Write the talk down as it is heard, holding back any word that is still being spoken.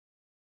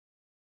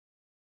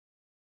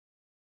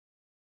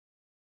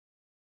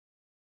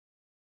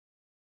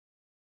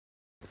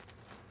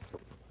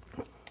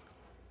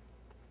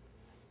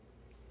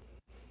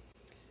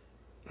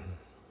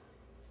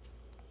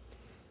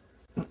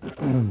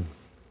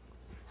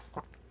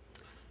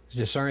Is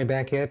Jesari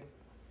back yet?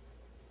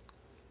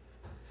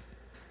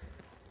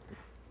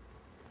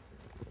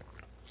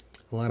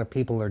 A lot of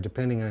people are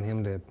depending on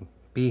him to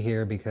be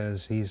here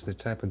because he's the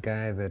type of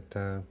guy that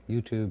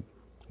YouTube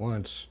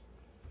wants.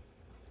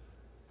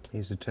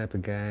 He's the type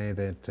of guy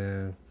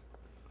that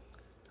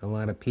a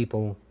lot of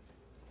people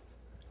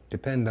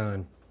depend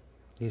on.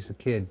 He's the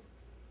kid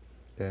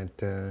that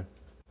that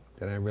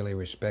I really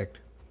respect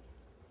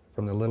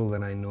from the little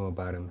that I know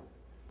about him.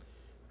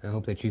 I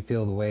hope that you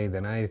feel the way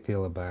that I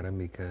feel about him,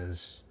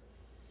 because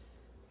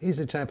he's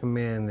the type of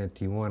man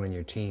that you want on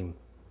your team.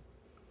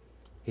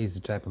 He's the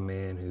type of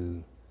man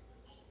who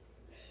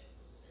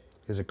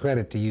is a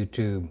credit to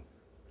YouTube.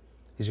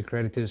 He's a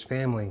credit to his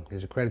family.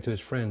 He's a credit to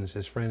his friends.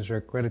 His friends are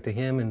a credit to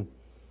him. And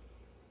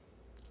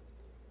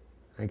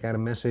I got a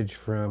message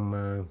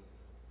from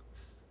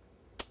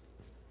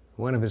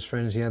one of his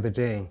friends the other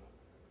day,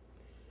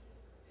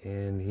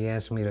 and he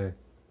asked me to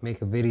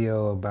make a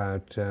video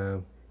about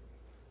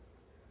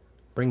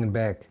bringing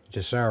back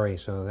Jesari,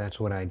 so that's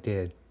what I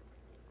did.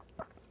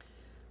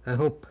 I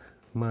hope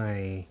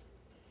my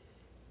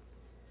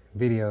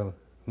video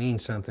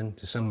means something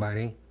to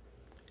somebody.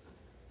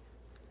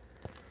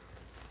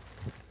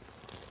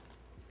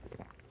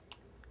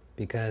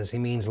 Because he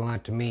means a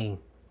lot to me.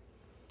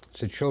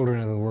 It's the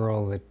children of the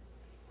world that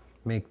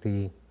make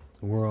the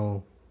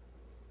world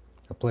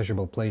a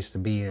pleasurable place to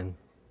be in.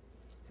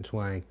 It's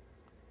why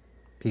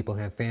people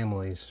have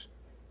families,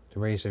 to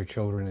raise their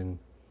children in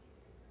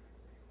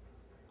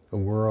a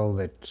world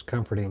that's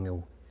comforting, a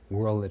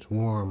world that's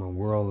warm, a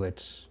world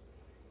that's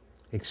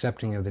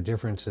accepting of the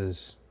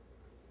differences,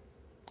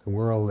 a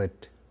world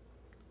that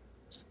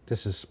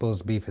this is supposed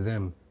to be for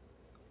them.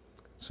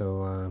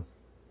 So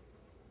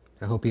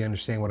I hope you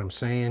understand what I'm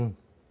saying.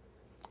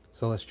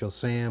 Celestial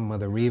Sam,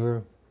 Mother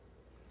Reaver,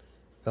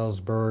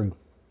 Felsberg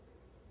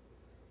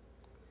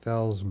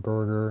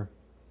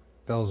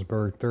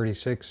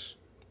 36,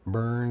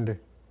 Burned.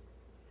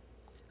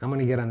 I'm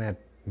gonna get on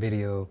that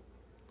video.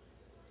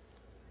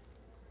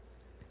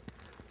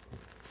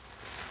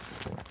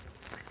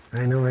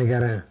 I know I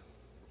gotta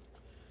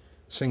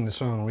sing the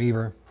song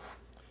Reaver,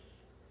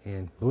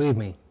 and believe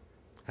me,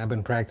 I've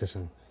been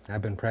practicing.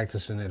 I've been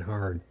practicing it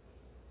hard.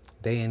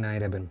 Day and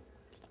night I've been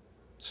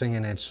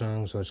singing that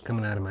song, so it's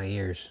coming out of my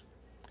ears.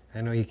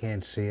 I know you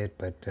can't see it,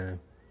 but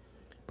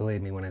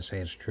believe me when I say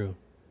it's true.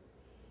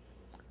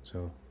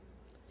 So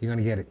you're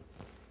gonna get it.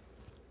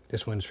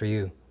 This one's for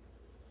you.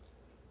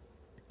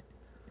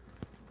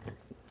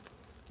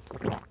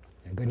 Now,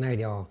 good night,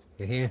 y'all.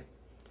 You hear?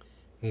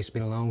 It's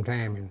been a long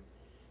time, and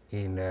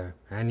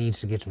I needs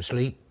to get some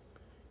sleep,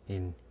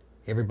 and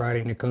everybody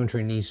in the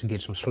country needs to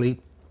get some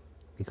sleep,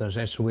 because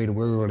that's the way the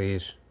world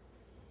is.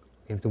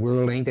 If the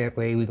world ain't that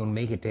way, we're gonna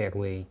make it that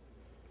way.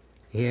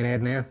 You hear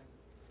that now?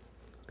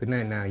 Good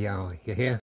night now, y'all. You hear?